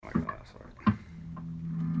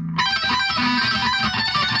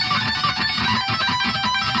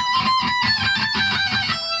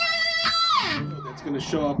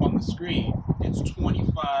screen, it's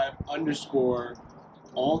 25 underscore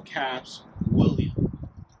all caps William.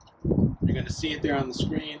 You're going to see it there on the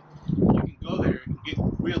screen. You can go there and get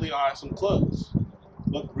really awesome clothes.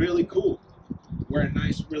 Look really cool. Wear a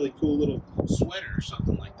nice, really cool little sweater or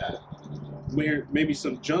something like that. Wear maybe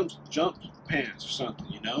some jump pants or something,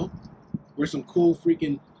 you know? Wear some cool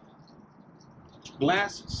freaking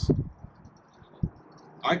glasses.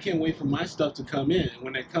 I can't wait for my stuff to come in. And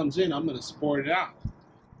when it comes in, I'm going to sport it out.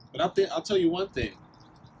 But I'll tell you one thing.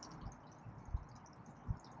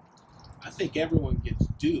 I think everyone gets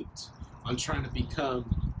duped on trying to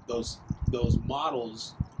become those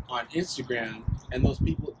models on Instagram, and those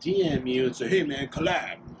people DM you and say, hey man,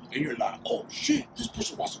 collab. And you're like, oh shit, this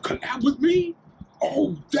person wants to collab with me?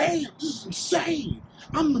 Oh damn, this is insane.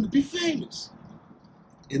 I'm going to be famous.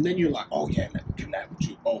 And then you're like, oh yeah, let me collab with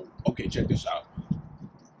you. Oh, okay, check this out.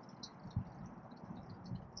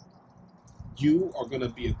 You are going to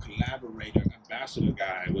be a collaborator, ambassador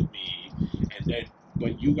guy with me, and then,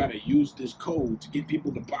 but you got to use this code to get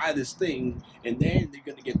people to buy this thing, and then they're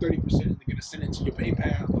going to get 30%, and they're going to send it to your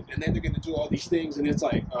PayPal, and then they're going to do all these things, and it's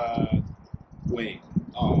like, wait,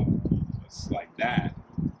 oh, it's like that.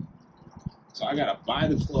 So I got to buy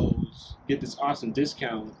the clothes, get this awesome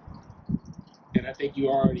discount, and I think you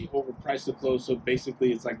already overpriced the clothes, so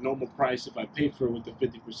basically it's like normal price if I pay for it with the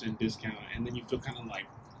 50% discount, and then you feel kind of like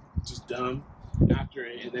just dumb after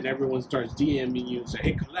it, and then everyone starts DMing you and say,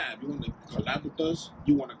 hey, collab, you want to collab with us?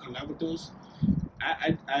 You want to collab with us?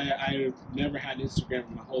 I never had Instagram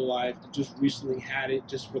in my whole life. I just recently had it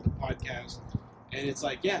just for the podcast, and it's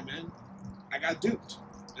like, yeah, man, I got duped,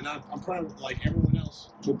 and I'm probably like everyone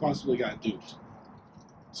else who possibly got duped.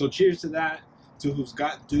 So cheers to that, to who's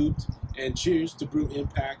got duped, and cheers to Brute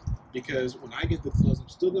Impact, because when I get the clothes, I'm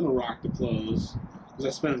still going to rock the clothes, because I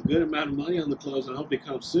spent a good amount of money on the clothes, and I hope they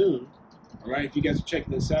come soon. Alright, if you guys are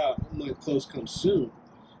checking this out, I hope my clothes come soon,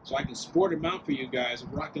 so I can sport them out for you guys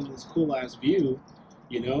and rock in this cool-ass view,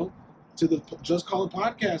 you know, to the Just Call It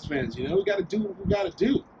podcast fans, you know, we got to do what we got to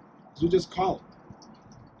do, because we just call it.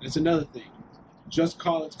 That's another thing. Just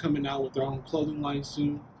Call It's coming out with their own clothing line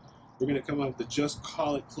soon. We're going to come up with the Just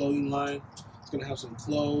Call It clothing line. It's going to have some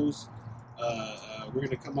clothes. We're going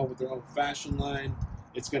to come up with their own fashion line.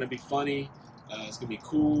 It's going to be funny. It's going to be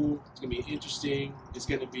cool. It's going to be interesting. It's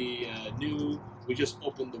going to be new. We just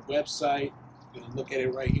opened the website. You're going to look at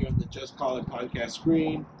it right here on the Just Call It podcast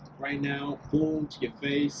screen right now. Boom, to your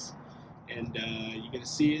face. And you're going to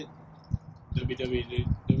see it.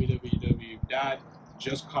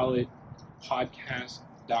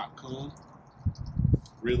 www.justcallitpodcast.com.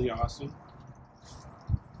 Really awesome.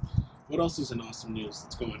 What else is in awesome news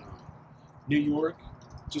that's going on? New York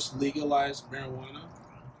just legalized marijuana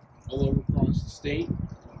all over across the state,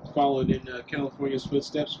 followed in California's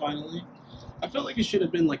footsteps finally. I felt like it should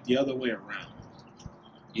have been like the other way around.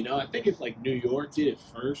 You know, I think if like New York did it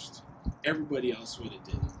first, everybody else would have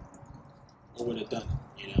did it, or would have done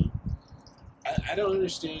it, you know? I don't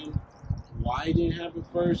understand why it didn't happen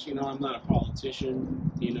first. You know, I'm not a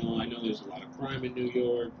politician. You know, I know there's a lot of crime in New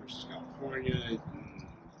York versus California.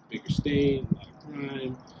 Bigger state, a lot of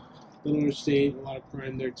crime. Littler state, a lot of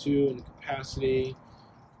crime there too, and the capacity.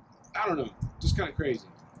 I don't know, just kind of crazy.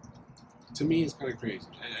 To me, it's kind of crazy.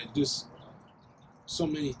 I just, so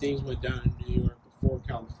many things went down in New York before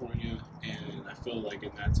California, and I feel like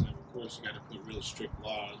in that time, of course, you got to put really strict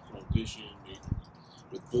laws, prohibition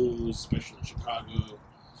with booze, especially in Chicago,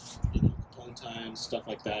 you know, Capone times, stuff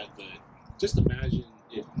like that. But just imagine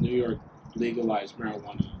if New York legalized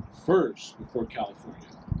marijuana first before California.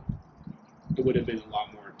 It would have been a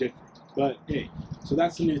lot more different. But hey, so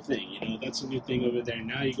that's a new thing, you know, that's a new thing over there.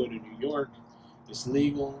 Now you go to New York, it's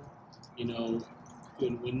legal, you know.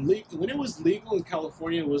 When it was legal in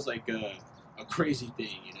California, it was like a crazy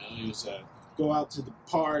thing, you know. It was go out to the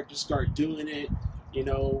park, just start doing it, you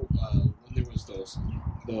know. When there was those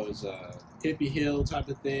hippie hill type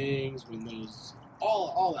of things, when those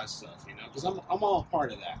all that stuff, you know, because I'm all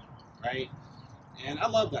part of that, right? And I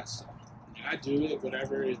love that stuff. I do it,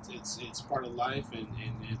 whatever. It's part of life, and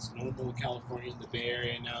it's normal in California, in the Bay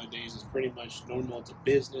Area nowadays. It's pretty much normal. It's a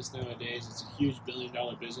business nowadays. It's a huge $1 billion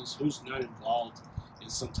business. Who's not involved in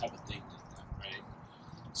some type of thing like that, right?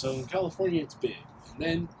 So in California, it's big. And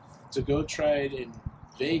then to go try it in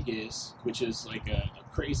Vegas, which is like a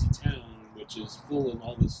crazy town, which is full of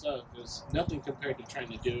all this stuff, is nothing compared to trying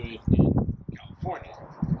to do it in California.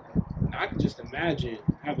 Now, I can just imagine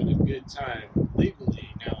having a good time legally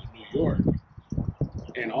now in New York,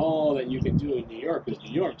 and all that you can do in New York, because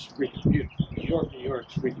New York's freaking beautiful. New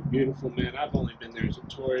York's freaking beautiful, man. I've only been there as a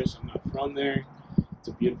tourist. I'm not from there. It's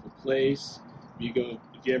a beautiful place.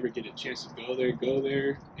 If if you ever get a chance to go there, go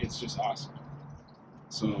there. It's just awesome.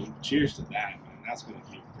 So cheers to that, man. That's going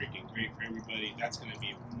to be freaking great for everybody. That's going to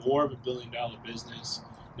be more of a $1 billion business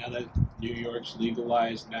now that New York's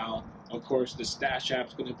legalized. Now, of course, the Stash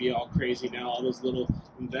app's going to be all crazy now. All those little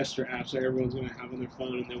investor apps that everyone's going to have on their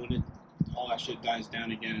phone, and then when all that shit dies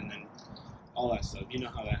down again, and then all that stuff. You know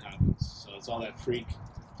how that happens. So it's all that freak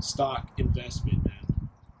stock investment, man.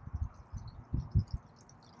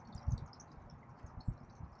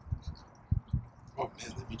 Oh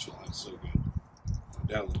man, the Michelada is so good.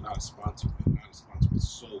 Modelo, not a sponsor, man. Not a sponsor, but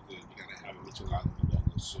so good. You gotta have a Michelada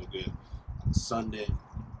Modelo. It's so good. On Sunday,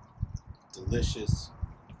 delicious.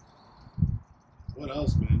 What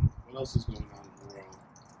else, man? What else is going on in the world?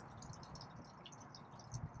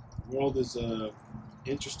 The world is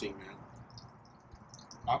interesting, man.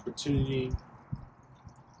 Opportunity.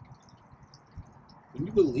 When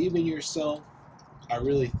you believe in yourself, I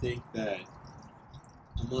really think that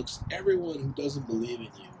amongst everyone who doesn't believe in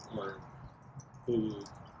you, or who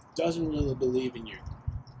doesn't really believe in your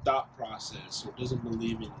thought process, or doesn't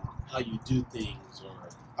believe in how you do things, or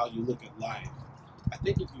how you look at life, I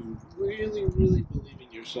think if you really, really believe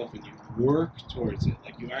in yourself and you work towards it,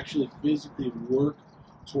 like you actually physically work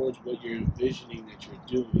towards what you're envisioning that you're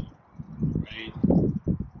doing, right? You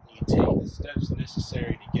take the steps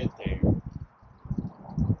necessary to get there.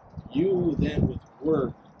 You then, with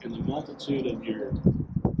work and the multitude of your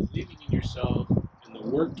believing in yourself and the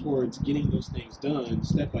work towards getting those things done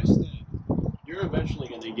step by step, you're eventually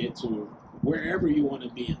going to get to wherever you want to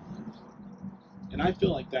be in life. And I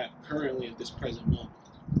feel like that currently at this present moment,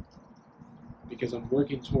 because I'm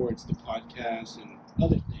working towards the podcast and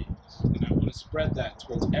other things, and I want to spread that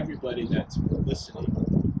towards everybody that's listening.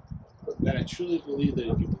 That I truly believe that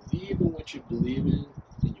if you believe in what you believe in,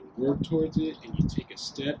 and you work towards it, and you take a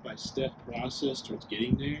step-by-step process towards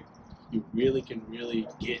getting there, you really can really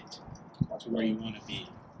get to where you want to be.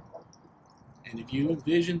 And if you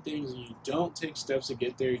envision things and you don't take steps to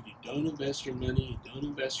get there, you don't invest your money, you don't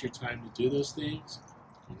invest your time to do those things,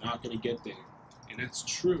 you're not going to get there. And that's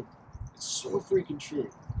true. It's so freaking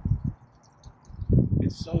true.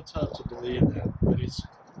 It's so tough to believe that, but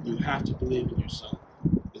you have to believe in yourself.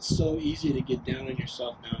 It's so easy to get down on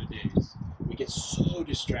yourself nowadays. We get so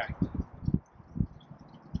distracted.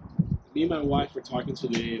 Me and my wife were talking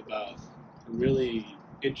today about a really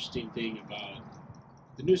interesting thing about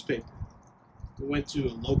the newspaper. We went to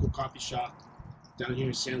a local coffee shop down here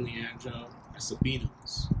in San Leandro at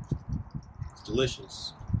Sabino's. It's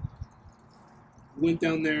delicious. We went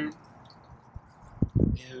down there,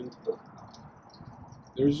 and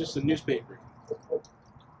there was just a newspaper.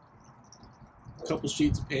 A couple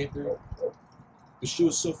sheets of paper. But she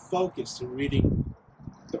was so focused in reading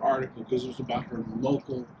the article because it was about her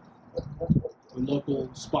local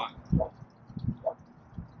spot.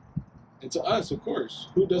 And to us, of course,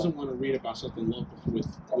 who doesn't want to read about something local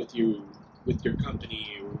with your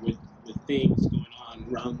company, or with things going on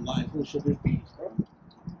around life? Oh shit, there's bees, bro.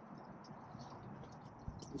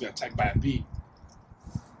 We got attacked by a bee.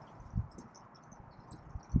 I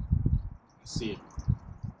see it.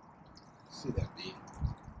 See that bee.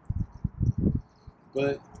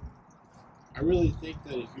 But I really think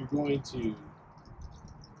that if you're going to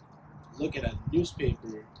look at a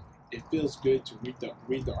newspaper, it feels good to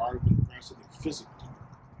read the article and grab something physical.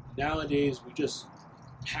 Nowadays, we just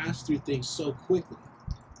pass through things so quickly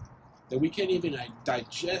that we can't even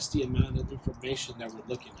digest the amount of information that we're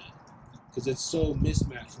looking at, because it's so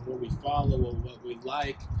mismatched from what we follow or what we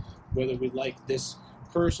like, whether we like this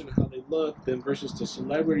person, how they look, then versus to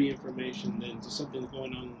celebrity information, then to something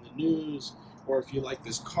going on in the news, or if you like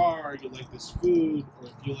this car, you like this food, or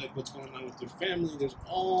if you like what's going on with your family. There's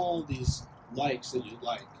all these likes that you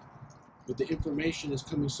like, but the information is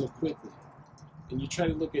coming so quickly. And you try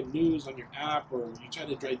to look at news on your app, or you try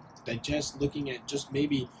to digest looking at just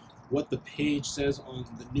maybe what the page says on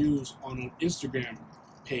the news on an Instagram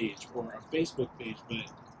page or a Facebook page, but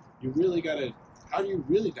you really gotta, how do you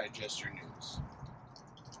really digest your news?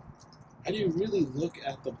 How do you really look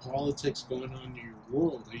at the politics going on in your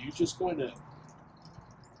world? Are you just going to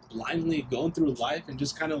blindly go through life and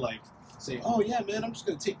just kind of like say, oh yeah, man, I'm just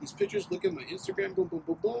going to take these pictures, look at my Instagram, boom, boom,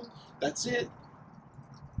 boom, boom, that's it?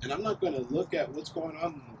 And I'm not going to look at what's going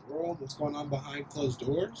on in the world, what's going on behind closed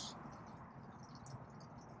doors?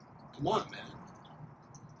 Come on, man.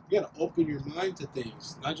 You got to open your mind to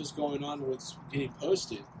things, not just going on what's getting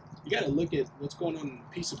posted. You got to look at what's going on on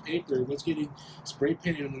a piece of paper, what's getting spray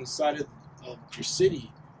painted on the side of your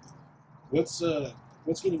city, what's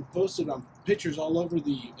getting posted on pictures all over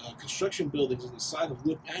the construction buildings on the side of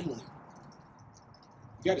wood paneling.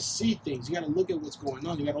 You got to see things. You got to look at what's going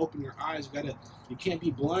on. You got to open your eyes. You can't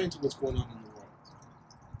be blind to what's going on in the world.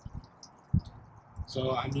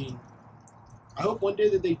 So, I mean, I hope one day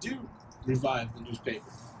that they do revive the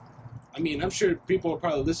newspaper. I mean, I'm sure people are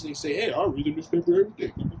probably listening say, hey, I'll read the newspaper every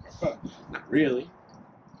day. Not really.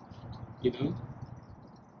 You know?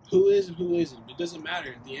 Who is and who isn't? It doesn't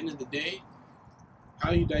matter. At the end of the day,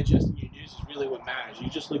 how you digesting your news is really what matters. You're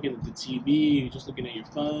just looking at the TV, you're just looking at your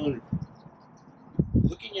phone,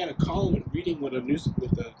 looking at a column and reading what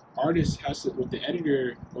the artist has to, what the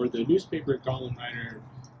editor or the newspaper column writer,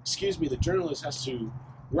 the journalist has to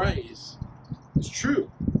write is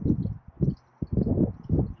true.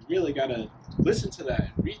 You really gotta listen to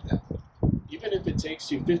that and read that. Even if it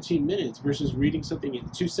takes you 15 minutes versus reading something in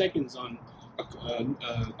 2 seconds on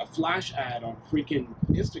a flash ad on freaking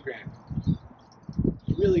Instagram.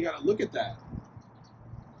 You really gotta look at that.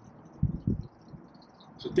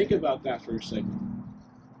 So think about that for a second.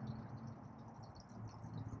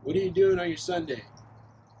 What are you doing on your Sunday?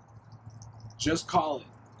 Just call it.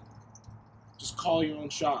 Just call your own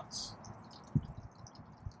shots.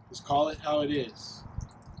 Just call it how it is.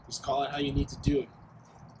 Just call it how you need to do it.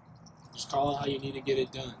 Just call it how you need to get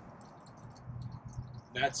it done.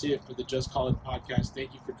 That's it for the Just Call It podcast.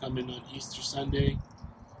 Thank you for coming on Easter Sunday.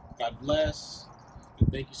 God bless.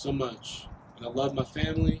 And thank you so much. And I love my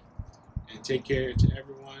family. And take care to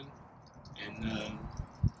everyone. And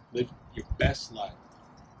live your best life.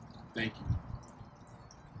 Thank you.